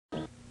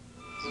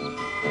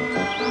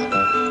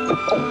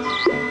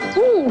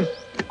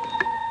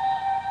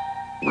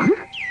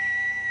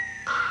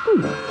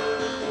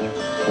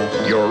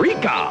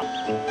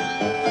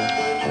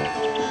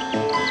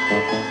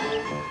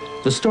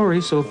The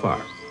story so far.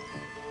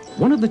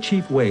 One of the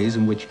chief ways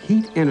in which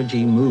heat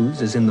energy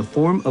moves is in the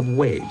form of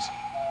waves.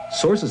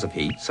 Sources of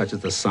heat, such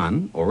as the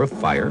sun or a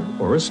fire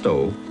or a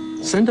stove,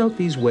 send out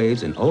these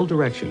waves in all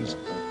directions,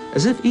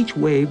 as if each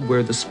wave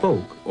were the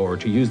spoke, or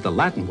to use the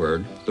Latin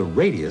word, the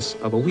radius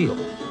of a wheel.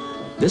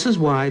 This is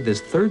why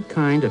this third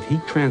kind of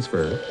heat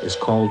transfer is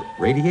called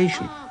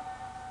radiation.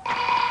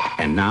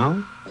 And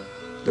now,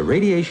 the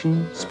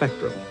radiation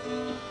spectrum.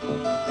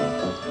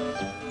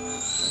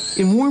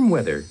 In warm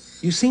weather,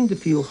 you seem to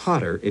feel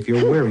hotter if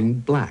you're wearing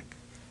black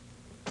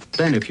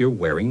than if you're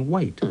wearing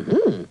white.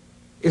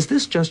 Is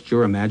this just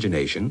your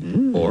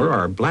imagination, or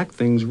are black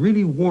things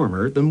really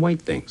warmer than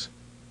white things?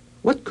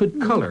 What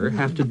could color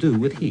have to do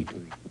with heat?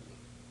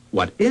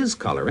 What is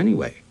color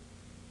anyway?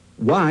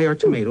 Why are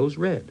tomatoes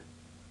red?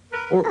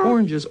 Or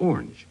oranges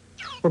orange?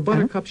 Or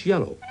buttercups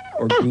yellow?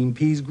 Or green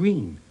peas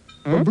green?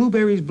 Or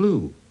blueberries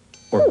blue?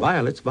 Or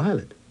violets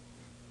violet?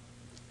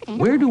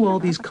 Where do all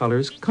these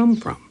colors come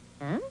from?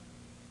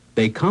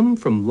 They come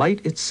from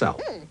light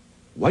itself.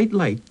 White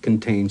light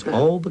contains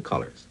all the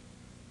colors.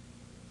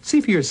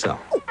 See for yourself.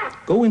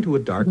 Go into a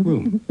dark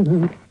room.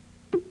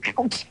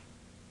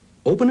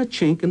 Open a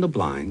chink in the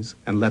blinds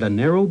and let a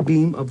narrow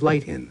beam of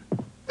light in.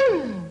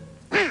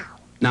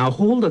 Now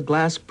hold a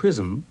glass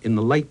prism in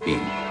the light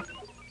beam.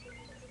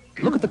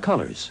 Look at the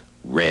colors.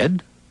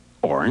 Red,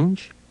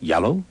 orange,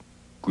 yellow,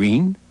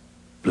 green,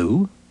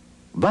 blue,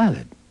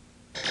 violet.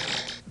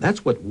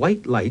 That's what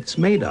white light's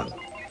made of.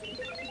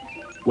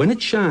 When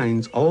it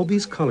shines all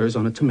these colors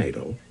on a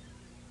tomato,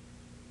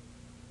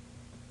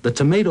 the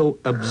tomato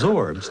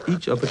absorbs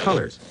each of the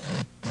colors,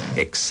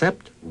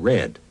 except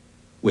red,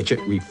 which it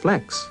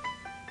reflects.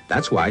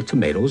 That's why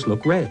tomatoes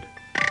look red.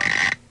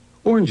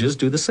 Oranges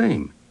do the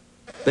same.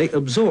 They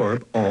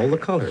absorb all the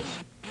colors,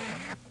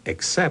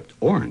 except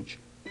orange,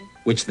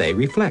 which they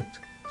reflect.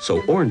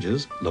 So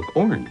oranges look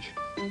orange.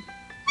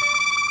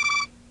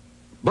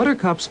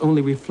 Buttercups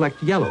only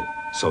reflect yellow,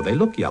 so they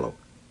look yellow.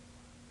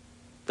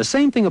 The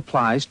same thing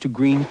applies to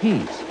green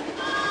peas,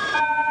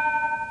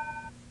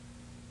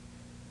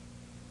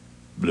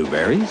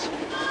 blueberries,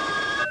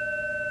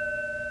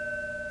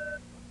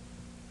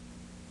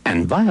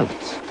 and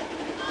violets.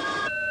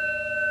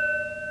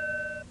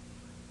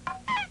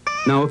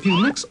 Now, if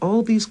you mix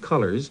all these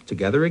colors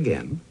together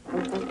again,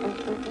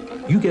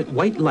 you get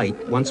white light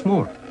once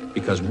more,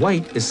 because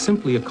white is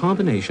simply a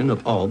combination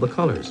of all the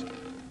colors.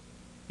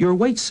 Your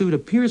white suit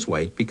appears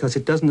white because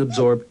it doesn't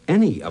absorb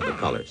any of the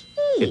colors.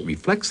 It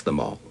reflects them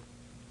all.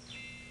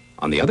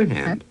 On the other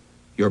hand,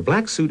 your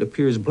black suit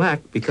appears black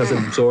because it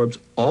absorbs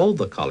all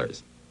the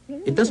colors.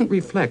 It doesn't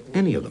reflect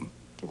any of them.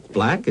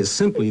 Black is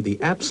simply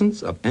the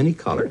absence of any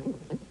color.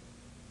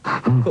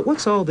 But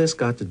what's all this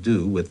got to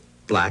do with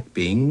black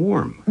being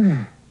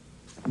warm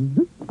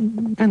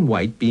and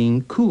white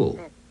being cool?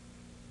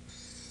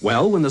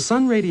 Well, when the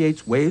sun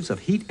radiates waves of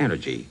heat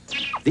energy,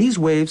 these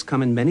waves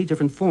come in many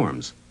different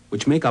forms,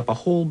 which make up a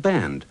whole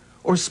band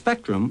or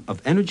spectrum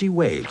of energy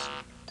waves,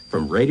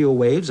 from radio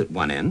waves at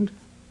one end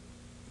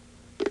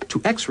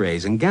to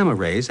X-rays and gamma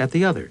rays at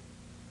the other.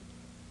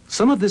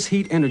 Some of this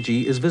heat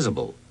energy is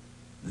visible.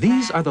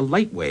 These are the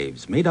light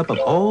waves made up of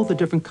all the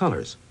different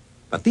colors,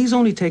 but these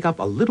only take up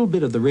a little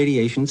bit of the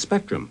radiation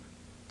spectrum.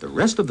 The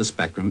rest of the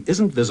spectrum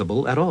isn't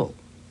visible at all.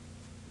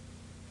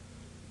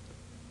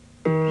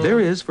 There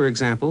is, for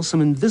example,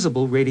 some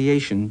invisible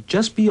radiation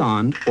just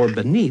beyond or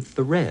beneath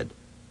the red.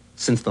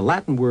 Since the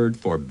Latin word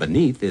for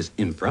beneath is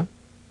infra,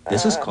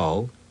 this is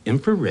called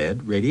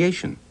infrared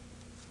radiation.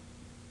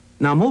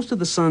 Now, most of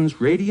the sun's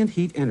radiant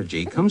heat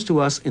energy comes to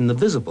us in the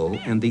visible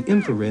and the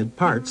infrared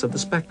parts of the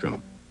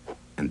spectrum.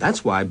 And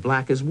that's why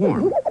black is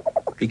warm,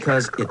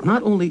 because it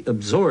not only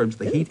absorbs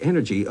the heat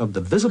energy of the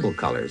visible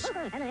colors,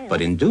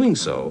 but in doing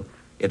so,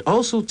 it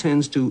also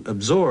tends to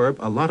absorb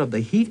a lot of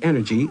the heat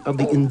energy of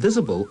the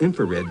invisible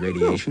infrared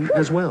radiation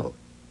as well.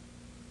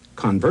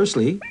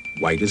 Conversely,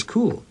 white is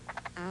cool,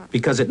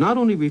 because it not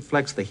only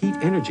reflects the heat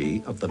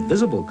energy of the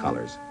visible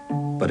colors,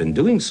 but in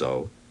doing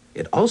so,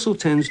 it also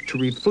tends to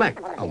reflect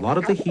a lot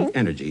of the heat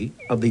energy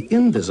of the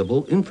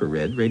invisible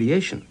infrared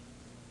radiation.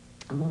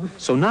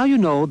 So now you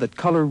know that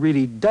color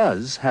really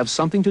does have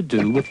something to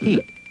do with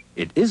heat.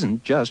 It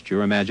isn't just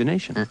your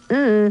imagination.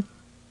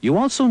 You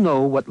also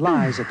know what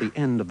lies at the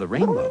end of the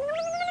rainbow.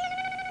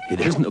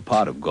 It isn't a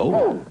pot of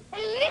gold.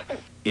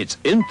 It's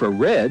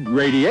infrared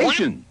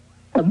radiation.